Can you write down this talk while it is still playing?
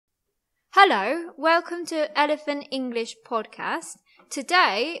Hello, welcome to Elephant English Podcast.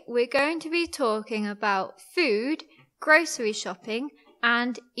 Today we're going to be talking about food, grocery shopping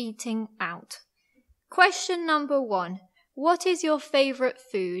and eating out. Question number 1. What is your favourite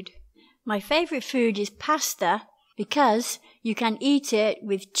food? My favourite food is pasta because you can eat it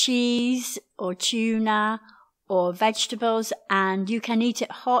with cheese or tuna or vegetables and you can eat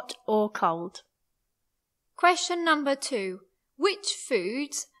it hot or cold. Question number 2. Which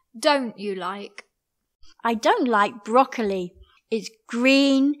foods don't you like? I don't like broccoli. It's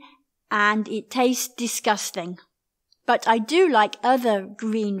green and it tastes disgusting. But I do like other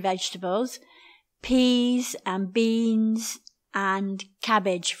green vegetables, peas and beans and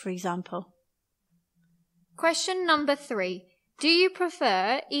cabbage, for example. Question number 3. Do you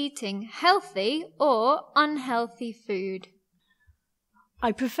prefer eating healthy or unhealthy food?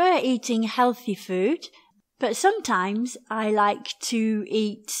 I prefer eating healthy food, but sometimes I like to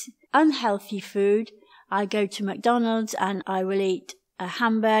eat unhealthy food. I go to McDonald's and I will eat a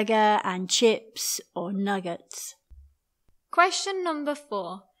hamburger and chips or nuggets. Question number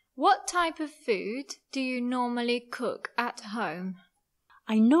 4. What type of food do you normally cook at home?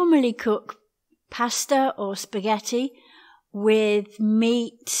 I normally cook pasta or spaghetti with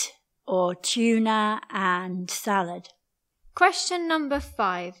meat or tuna and salad. Question number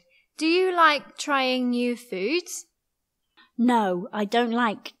 5. Do you like trying new foods? No, I don't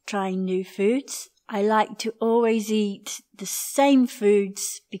like trying new foods. I like to always eat the same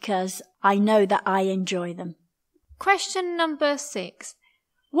foods because I know that I enjoy them. Question number 6.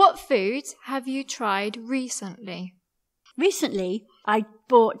 What foods have you tried recently? Recently, I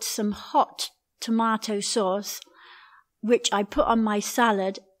bought some hot tomato sauce, which I put on my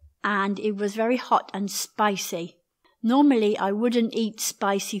salad, and it was very hot and spicy. Normally, I wouldn't eat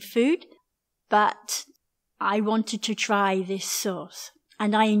spicy food, but I wanted to try this sauce,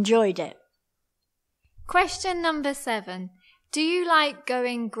 and I enjoyed it. Question number 7. Do you like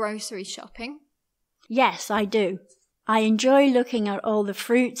going grocery shopping? Yes, I do. I enjoy looking at all the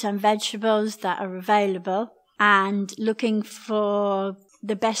fruits and vegetables that are available and looking for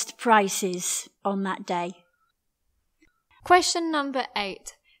the best prices on that day. Question number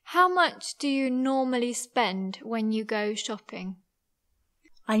 8. How much do you normally spend when you go shopping?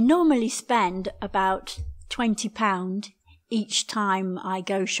 I normally spend about £20 each time I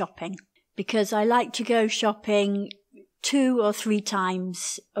go shopping because I like to go shopping 2 or 3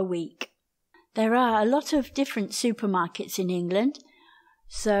 times a week. There are a lot of different supermarkets in England,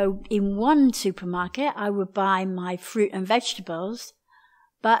 so in one supermarket I would buy my fruit and vegetables,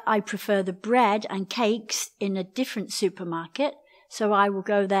 but I prefer the bread and cakes in a different supermarket, so I will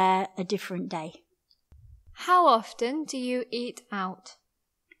go there a different day. How often do you eat out?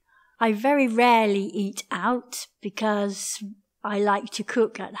 I very rarely eat out because I like to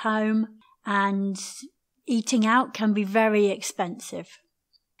cook at home and eating out can be very expensive.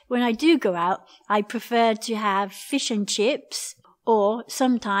 When I do go out, I prefer to have fish and chips, or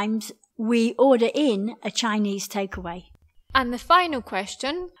sometimes we order in a Chinese takeaway. And the final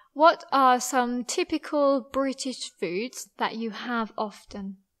question, what are some typical British foods that you have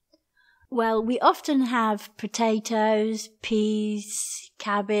often? Well, we often have potatoes, peas,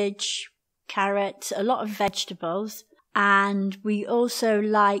 cabbage, carrots, a lot of vegetables, and we also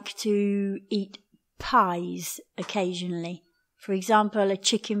like to eat pies occasionally. For example, a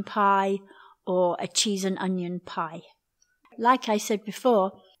chicken pie or a cheese and onion pie. Like I said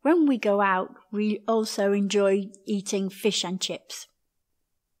before, when we go out, we also enjoy eating fish and chips.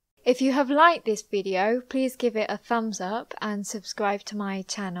 If you have liked this video, please give it a thumbs up and subscribe to my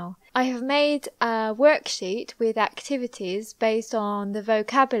channel. I have made a worksheet with activities based on the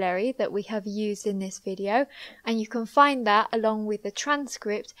vocabulary that we have used in this video, and you can find that along with the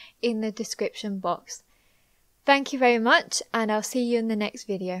transcript in the description box. Thank you very much, and I'll see you in the next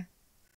video.